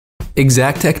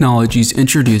Exacq Technologies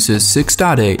introduces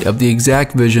 6.8 of the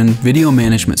exacqVision video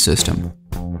management system.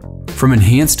 From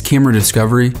enhanced camera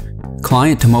discovery,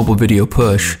 client to mobile video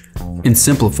push, and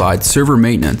simplified server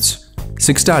maintenance,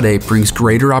 6.8 brings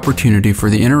greater opportunity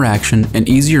for the interaction and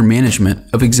easier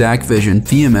management of exacqVision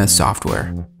VMS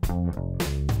software.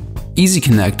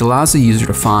 EasyConnect allows the user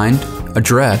to find,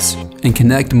 address, and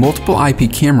connect multiple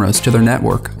IP cameras to their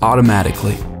network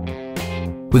automatically.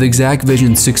 With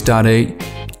exacqVision 6.8,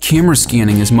 camera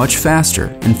scanning is much faster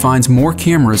and finds more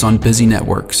cameras on busy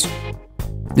networks.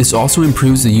 This also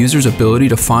improves the user's ability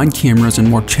to find cameras in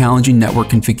more challenging network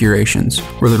configurations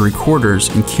where the recorders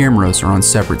and cameras are on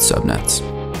separate subnets.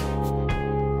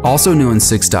 Also new in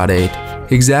 6.8,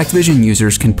 exacqVision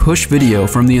users can push video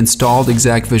from the installed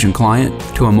exacqVision client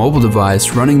to a mobile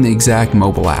device running the Exacq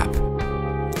Mobile app.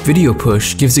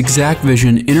 VideoPush gives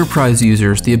exacqVision enterprise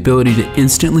users the ability to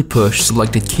instantly push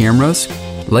selected cameras,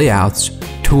 layouts,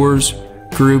 tours,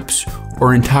 groups,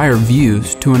 or entire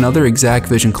views to another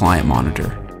exacqVision client monitor.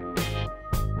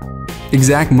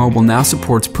 Exacq Mobile now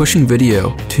supports pushing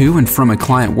video to and from a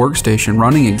client workstation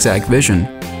running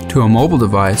exacqVision to a mobile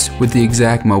device with the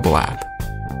Exacq Mobile app.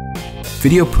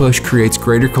 VideoPush creates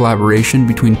greater collaboration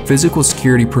between physical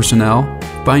security personnel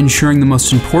by ensuring the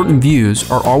most important views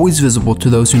are always visible to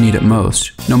those who need it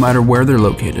most, no matter where they're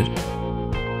located.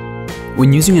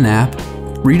 When using an app,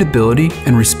 readability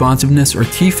and responsiveness are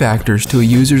key factors to a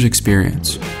user's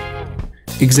experience.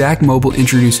 Exacq Mobile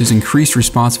introduces increased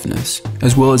responsiveness,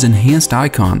 as well as enhanced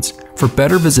icons for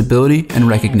better visibility and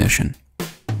recognition.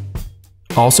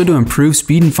 Also, to improve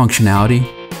speed and functionality,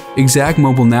 Exacq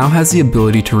Mobile now has the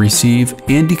ability to receive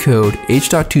and decode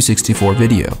H.264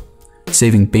 video,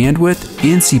 saving bandwidth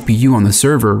and CPU on the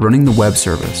server running the web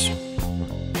service.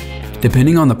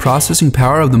 Depending on the processing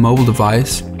power of the mobile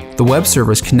device, the web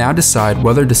service can now decide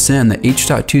whether to send the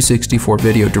H.264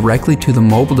 video directly to the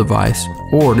mobile device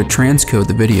or to transcode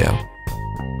the video.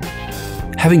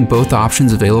 Having both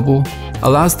options available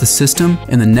allows the system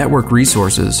and the network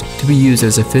resources to be used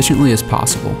as efficiently as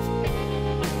possible.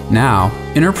 Now,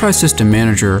 Enterprise System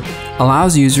Manager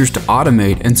allows users to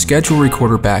automate and schedule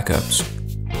recorder backups.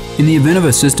 In the event of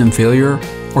a system failure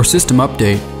or system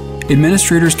update,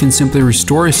 administrators can simply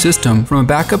restore a system from a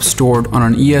backup stored on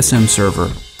an ESM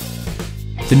server.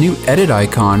 The new Edit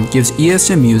icon gives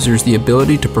ESM users the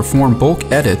ability to perform bulk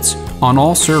edits on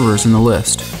all servers in the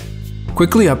list,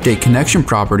 quickly update connection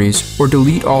properties, or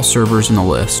delete all servers in the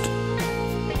list.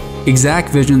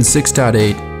 exacqVision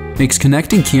 6.8 makes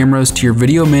connecting cameras to your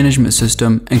video management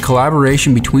system and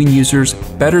collaboration between users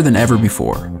better than ever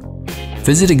before.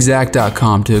 Visit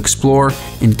exacq.com to explore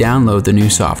and download the new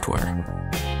software.